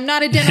product. I'm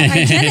not a dental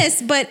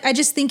hygienist, but I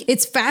just think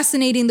it's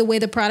fascinating the way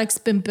the product's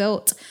been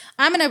built.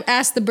 I'm going to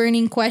ask the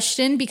burning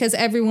question because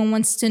everyone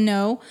wants to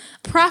know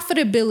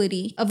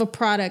profitability of a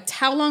product.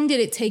 How long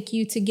did it take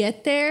you to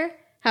get there?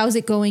 How's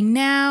it going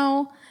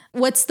now?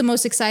 What's the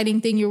most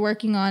exciting thing you're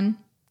working on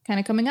kind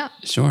of coming up?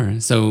 Sure.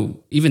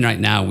 So even right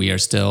now, we are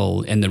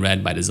still in the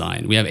red by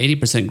design. We have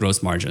 80%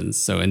 gross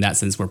margins. So in that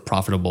sense, we're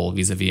profitable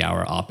vis-a-vis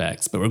our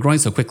OpEx, but we're growing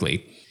so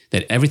quickly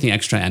that everything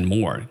extra and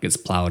more gets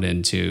plowed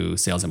into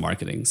sales and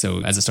marketing.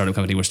 So as a startup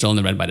company, we're still in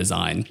the red by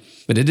design,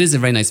 but it is a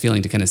very nice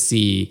feeling to kind of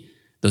see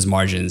those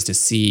margins, to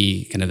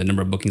see kind of the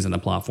number of bookings on the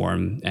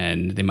platform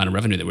and the amount of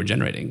revenue that we're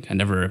generating. I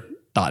never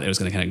thought it was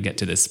going to kind of get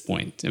to this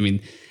point. I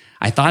mean,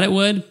 I thought it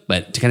would,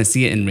 but to kind of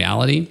see it in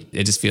reality,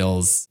 it just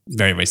feels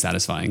very, very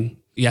satisfying.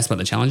 You asked about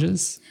the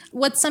challenges?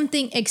 What's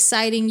something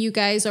exciting you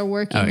guys are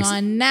working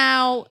on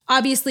now?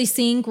 Obviously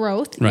seeing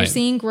growth. You're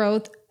seeing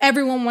growth.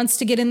 Everyone wants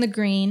to get in the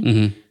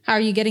green. How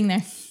are you getting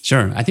there?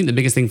 Sure. I think the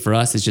biggest thing for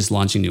us is just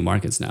launching new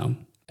markets now.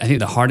 I think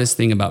the hardest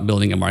thing about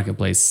building a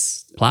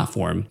marketplace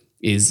platform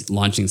is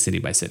launching city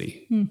by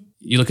city.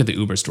 You look at the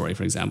Uber story,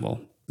 for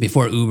example.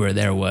 Before Uber,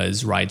 there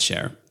was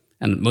rideshare.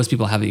 And most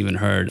people haven't even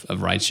heard of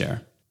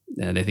rideshare.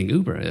 They think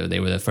Uber,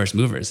 they were the first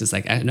movers. It's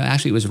like, no,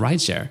 actually it was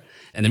rideshare.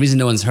 And the reason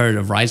no one's heard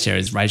of rideshare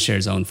is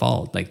rideshare's own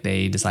fault. Like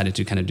they decided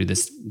to kind of do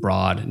this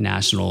broad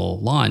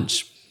national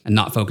launch and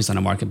not focus on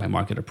a market by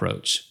market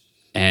approach.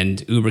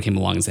 And Uber came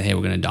along and said, hey,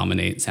 we're going to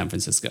dominate San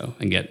Francisco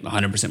and get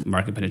 100%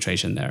 market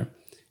penetration there.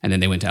 And then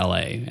they went to LA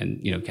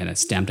and, kind of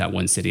stamped out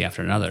one city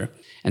after another.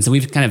 And so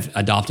we've kind of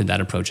adopted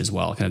that approach as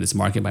well, kind of this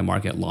market by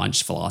market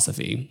launch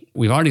philosophy.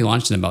 We've already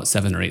launched in about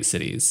 7 or 8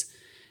 cities.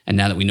 And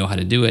now that we know how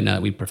to do it, now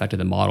that we've perfected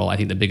the model, I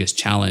think the biggest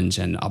challenge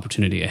and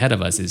opportunity ahead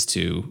of us is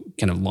to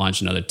kind of launch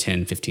another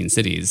 10, 15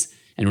 cities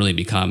and really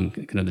become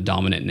kind of the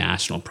dominant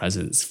national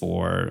presence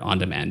for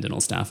on-demand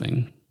dental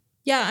staffing.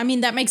 Yeah, I mean,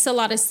 that makes a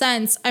lot of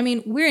sense. I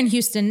mean, we're in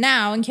Houston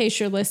now, in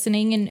case you're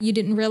listening and you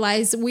didn't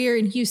realize we're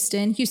in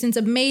Houston. Houston's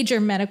a major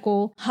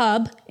medical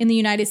hub in the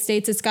United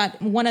States. It's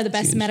got one of the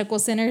best medical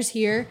centers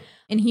here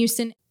in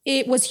Houston.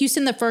 Was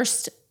Houston the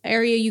first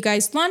area you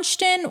guys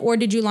launched in, or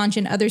did you launch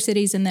in other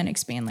cities and then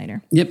expand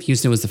later? Yep,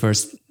 Houston was the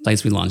first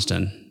place we launched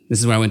in. This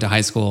is where I went to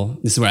high school.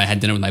 This is where I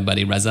had dinner with my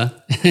buddy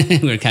Reza.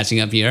 We were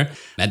catching up here.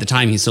 At the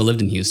time, he still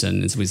lived in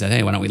Houston. And so we said,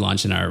 hey, why don't we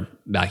launch in our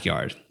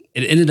backyard?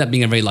 It ended up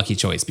being a very lucky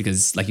choice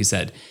because, like you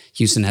said,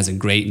 Houston has a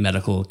great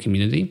medical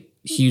community,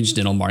 huge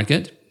dental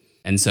market.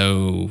 And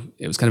so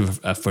it was kind of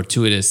a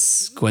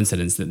fortuitous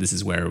coincidence that this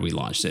is where we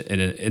launched it. And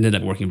it ended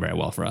up working very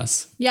well for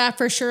us. Yeah,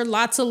 for sure.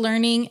 Lots of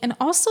learning and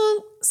also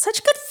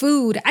such good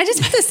food. I just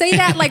have to say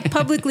that like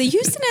publicly.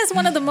 Houston has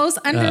one of the most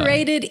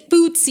underrated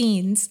food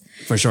scenes.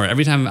 For sure.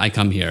 Every time I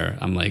come here,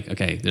 I'm like,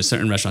 okay, there's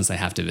certain restaurants I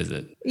have to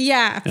visit.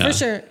 Yeah, for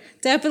sure.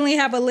 Definitely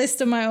have a list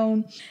of my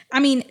own.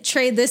 I mean,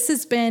 Trey, this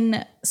has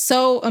been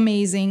so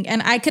amazing.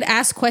 And I could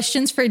ask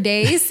questions for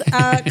days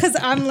because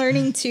I'm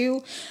learning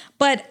too.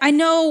 But I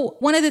know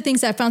one of the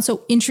things I found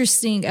so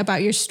interesting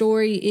about your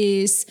story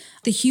is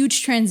the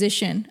huge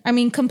transition. I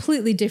mean,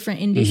 completely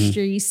different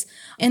industries.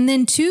 And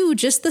then two,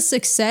 just the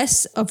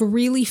success of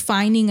really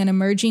finding an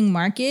emerging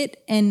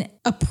market and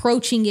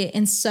approaching it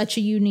in such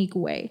a unique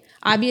way.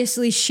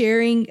 Obviously,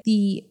 sharing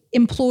the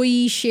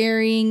employee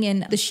sharing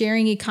and the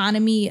sharing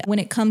economy when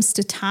it comes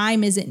to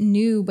time isn't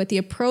new, but the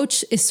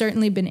approach has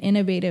certainly been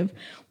innovative.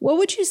 What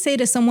would you say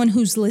to someone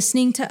who's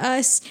listening to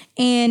us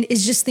and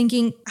is just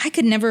thinking, I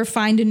could never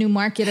find a new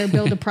market or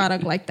build a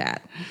product like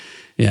that?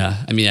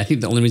 Yeah. I mean, I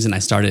think the only reason I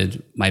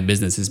started my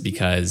business is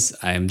because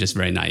I'm just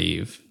very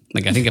naive.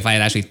 Like, I think if I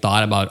had actually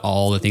thought about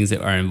all the things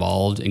that are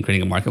involved in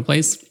creating a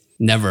marketplace,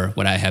 never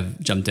would I have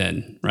jumped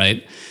in,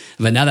 right?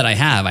 But now that I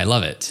have, I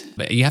love it.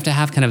 But you have to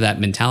have kind of that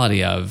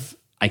mentality of,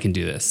 I can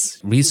do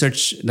this.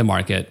 Research the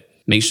market,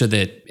 make sure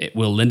that it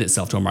will lend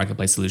itself to a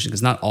marketplace solution,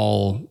 because not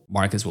all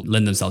markets will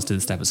lend themselves to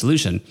this type of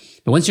solution.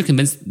 But once you're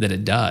convinced that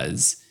it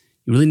does,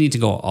 you really need to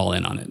go all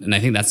in on it. And I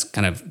think that's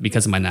kind of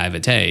because of my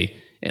naivete,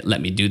 it let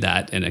me do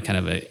that in a kind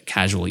of a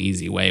casual,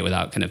 easy way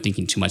without kind of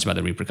thinking too much about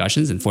the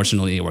repercussions. And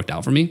fortunately, it worked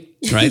out for me,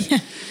 right? Yeah.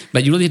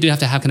 But you really do have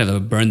to have kind of a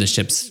burn the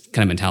ships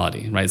kind of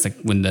mentality, right? It's like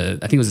when I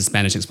think it was the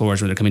Spanish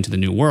explorers, when they're coming to the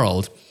New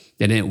World,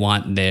 they didn't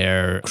want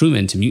their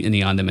crewmen to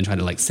mutiny on them and try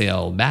to like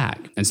sail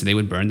back. And so they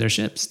would burn their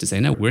ships to say,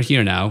 no, we're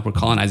here now. We're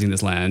colonizing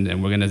this land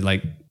and we're going to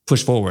like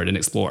push forward and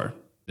explore.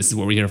 This is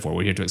what we're here for.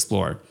 We're here to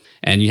explore.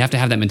 And you have to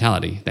have that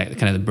mentality, that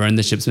kind of the burn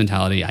the ships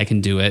mentality. I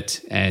can do it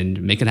and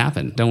make it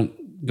happen. Don't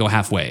go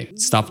halfway.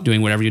 Stop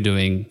doing whatever you're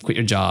doing, quit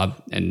your job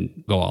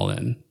and go all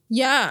in.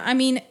 Yeah. I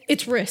mean,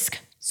 it's risk.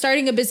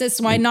 Starting a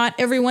business, why not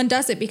everyone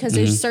does it? Because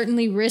there's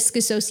certainly risk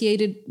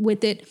associated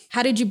with it.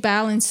 How did you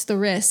balance the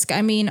risk?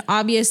 I mean,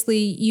 obviously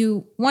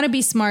you want to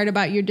be smart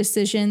about your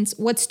decisions.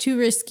 What's too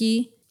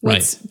risky?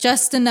 What's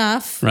just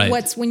enough? Right.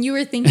 What's, when you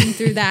were thinking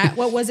through that,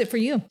 what was it for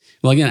you?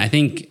 Well, again, I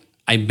think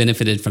I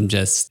benefited from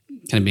just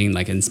kind of being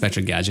like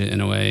Inspector Gadget in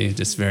a way,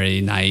 just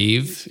very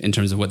naive in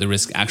terms of what the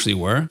risks actually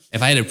were.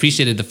 If I had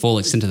appreciated the full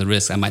extent of the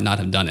risk, I might not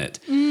have done it.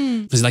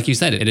 Because like you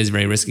said, it is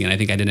very risky. And I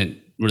think I didn't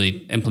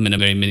really implement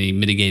very many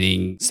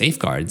mitigating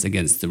safeguards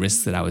against the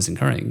risks that I was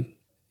incurring.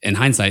 In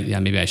hindsight, yeah,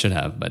 maybe I should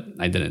have, but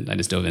I didn't. I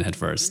just dove in head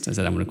first. I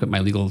said, I'm going to quit my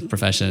legal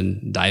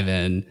profession, dive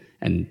in,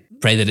 and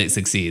pray that it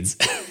succeeds.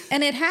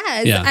 And it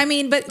has. Yeah. I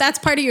mean, but that's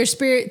part of your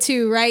spirit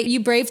too, right?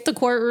 You braved the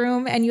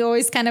courtroom and you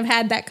always kind of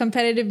had that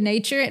competitive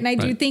nature. And I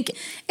do think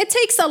it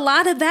takes a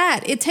lot of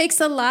that. It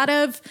takes a lot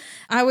of,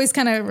 I always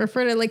kind of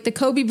refer to like the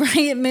Kobe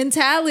Bryant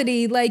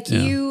mentality. Like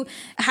you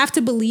have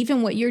to believe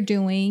in what you're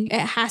doing. It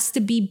has to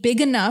be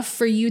big enough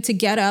for you to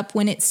get up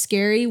when it's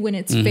scary, when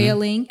it's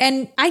failing.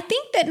 And I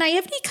think that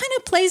naivety kind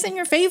of plays in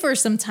your favor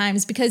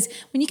sometimes, because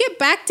when you get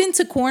backed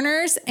into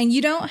corners and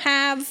you don't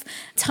have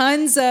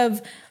tons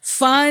of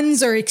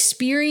funds or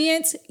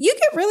experience, you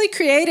get really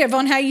creative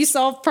on how you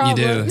solve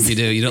problems. You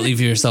do. You don't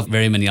leave yourself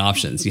very many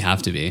options. You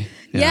have to be.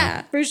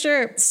 Yeah, for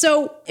sure.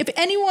 So if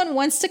anyone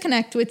wants to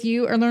connect with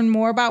you or learn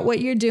more about what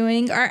you're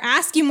doing or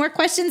ask you more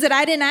questions that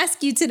I didn't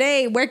ask you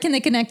today, where can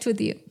they connect with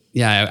you?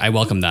 Yeah, I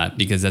welcome that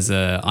because as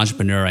an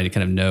entrepreneur, I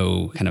kind of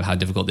know kind of how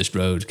difficult this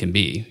road can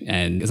be.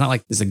 And it's not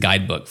like there's a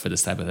guidebook for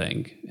this type of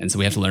thing. And so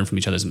we have to learn from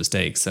each other's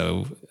mistakes.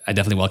 So I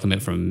definitely welcome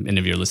it from any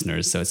of your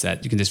listeners. So it's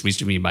that you can just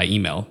reach me by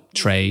email,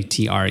 Trey,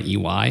 Trey,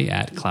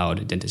 at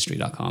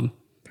clouddentistry.com.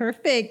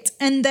 Perfect.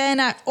 And then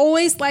I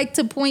always like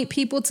to point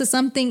people to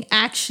something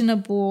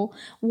actionable.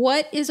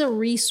 What is a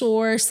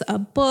resource, a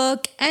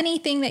book,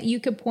 anything that you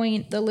could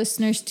point the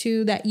listeners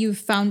to that you've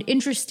found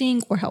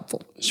interesting or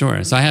helpful?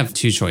 Sure. So I have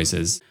two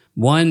choices.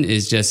 One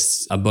is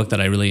just a book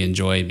that I really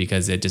enjoy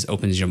because it just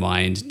opens your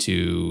mind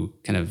to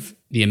kind of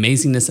the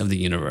amazingness of the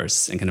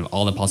universe and kind of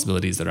all the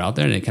possibilities that are out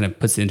there. And it kind of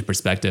puts it into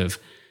perspective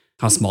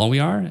how small we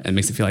are and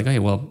makes it feel like, okay,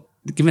 well,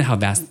 given how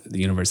vast the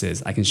universe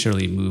is, I can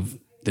surely move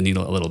the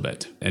needle a little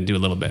bit and do a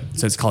little bit.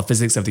 So it's called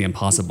Physics of the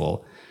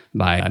Impossible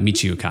by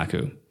Michio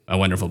Kaku, a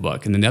wonderful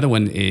book. And then the other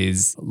one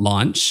is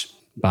Launch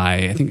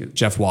by, I think,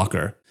 Jeff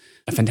Walker,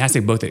 a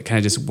fantastic book that kind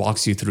of just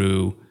walks you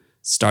through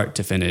start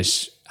to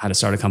finish, how to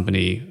start a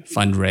company,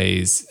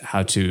 fundraise,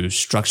 how to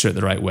structure it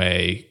the right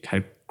way, how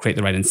to create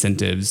the right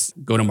incentives,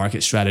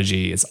 go-to-market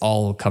strategy. It's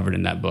all covered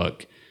in that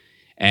book.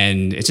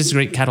 And it's just a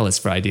great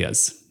catalyst for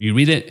ideas. You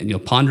read it and you'll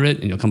ponder it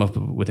and you'll come up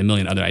with a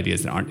million other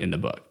ideas that aren't in the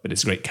book, but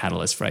it's a great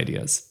catalyst for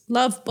ideas.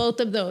 Love both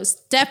of those.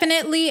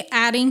 Definitely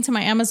adding to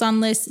my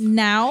Amazon list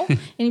now.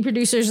 Any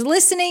producers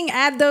listening,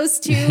 add those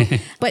too.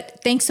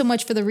 But thanks so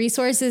much for the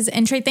resources.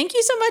 And Trey, thank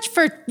you so much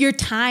for your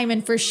time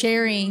and for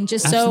sharing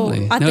just Absolutely.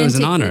 so authentically. No, it was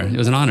an honor. It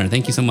was an honor.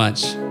 Thank you so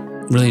much.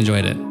 Really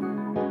enjoyed it.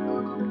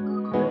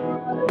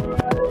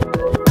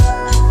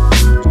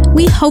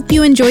 We hope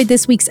you enjoyed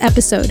this week's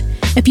episode.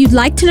 If you'd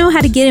like to know how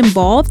to get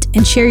involved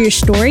and share your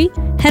story,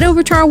 head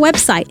over to our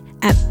website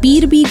at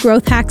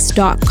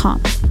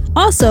b2bgrowthhacks.com.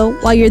 Also,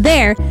 while you're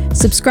there,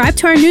 subscribe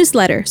to our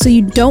newsletter so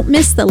you don't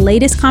miss the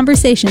latest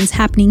conversations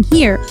happening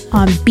here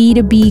on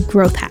B2B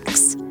Growth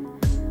Hacks.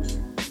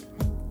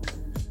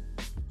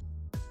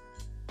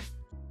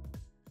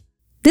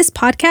 This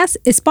podcast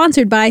is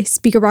sponsored by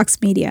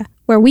Speakerbox Media,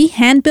 where we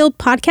hand-build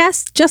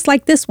podcasts just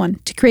like this one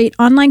to create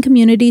online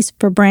communities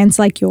for brands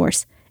like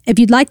yours. If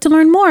you'd like to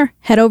learn more,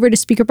 head over to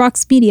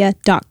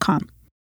speakerboxmedia.com.